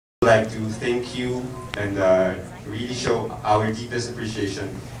like to thank you and really show our deepest appreciation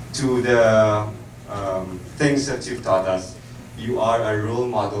to the things that you've taught us. You are a role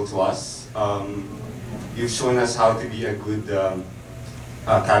model to us. You've shown us how to be a good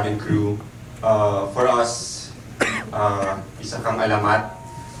cabin crew. For us, isa kang alamat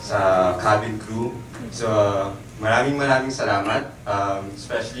sa cabin crew. So maraming salamat,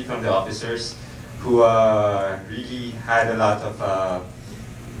 especially from the officers who really had a lot of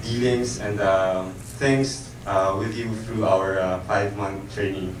dealings and things with you through our 5-month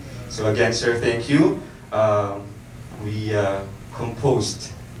training. So again, sir, thank you. We composed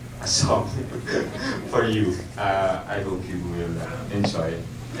a song for you. I hope you will enjoy it.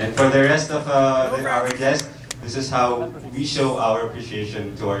 And for the rest of our guests, this is how we show our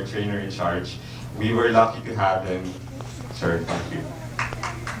appreciation to our trainer in charge. We were lucky to have him. Sir, thank you.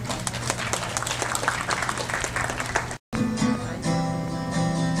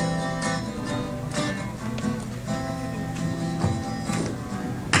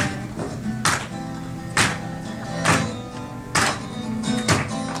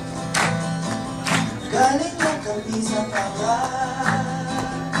 Galing lang kami sa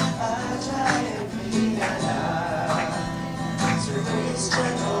Agile Pinala Sir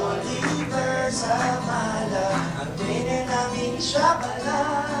Christian Oliver sa Mala ang trainer namin siya pala.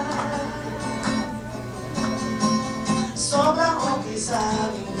 Sobrang okay sa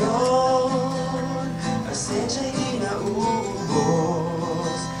amin yun, pasensya hindi na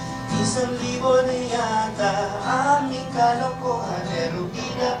uubos. 1,000 na yata aming kalokohan, pero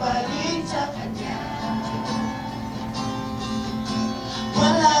pinapalit sa kanya.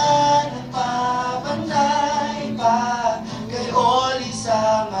 Wala nang papantay pa kay Oli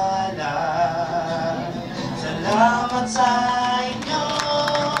sa Mala. Salamat sa inyo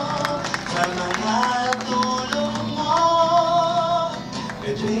sa mga tulong mo.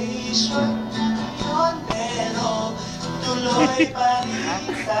 Graduation na ngayon, pero tuloy pa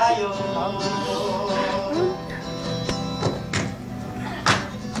rin tayo.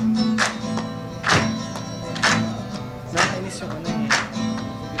 Nakainis yung ano eh.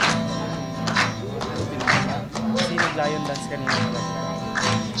 Kasi nag-lion dance kanina.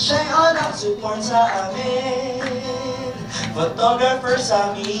 Siya'y all-out support sa amin, photographer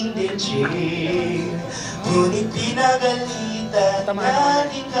sa aming DJ. Ngunit pinagalitan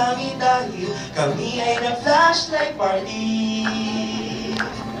natin kami dahil kami ay nag-flashlight party.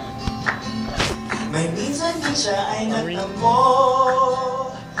 May minsan din siya ay nagtampo,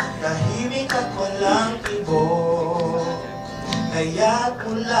 tahimik at walang ibo. Kaya't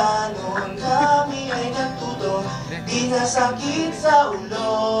mula noon kami ay natuto, di nasakit sa ulo.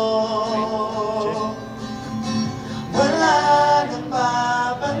 Wala nang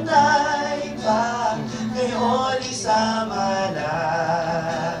papantay pa kay Oli sa Mala.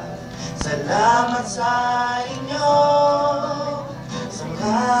 Salamat sa inyo sa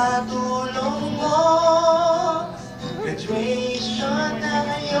mga tulong mo. Graduation na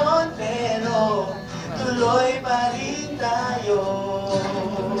ngayon, pero tuloy pa rin tayo.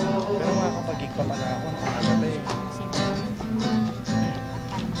 Pero makakapag-gig pa pala ako. Nakakabay.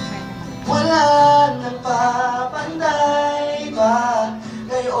 Wala nang papanday pa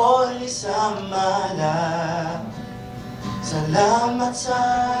kay Oli sa Mala. Salamat sa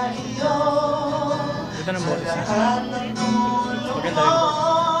iyo Ganda ng sa boses niya. lahat ng tulong Maganda mo. yung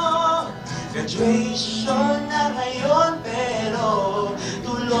boses. Graduation na ngayon, pero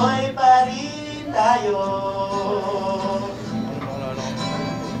tuloy pa rin tayo.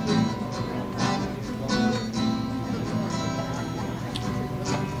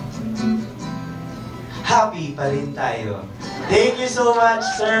 Happy pa rin tayo. Thank you so much,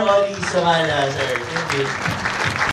 Sir Oli Samala, sir. Thank you.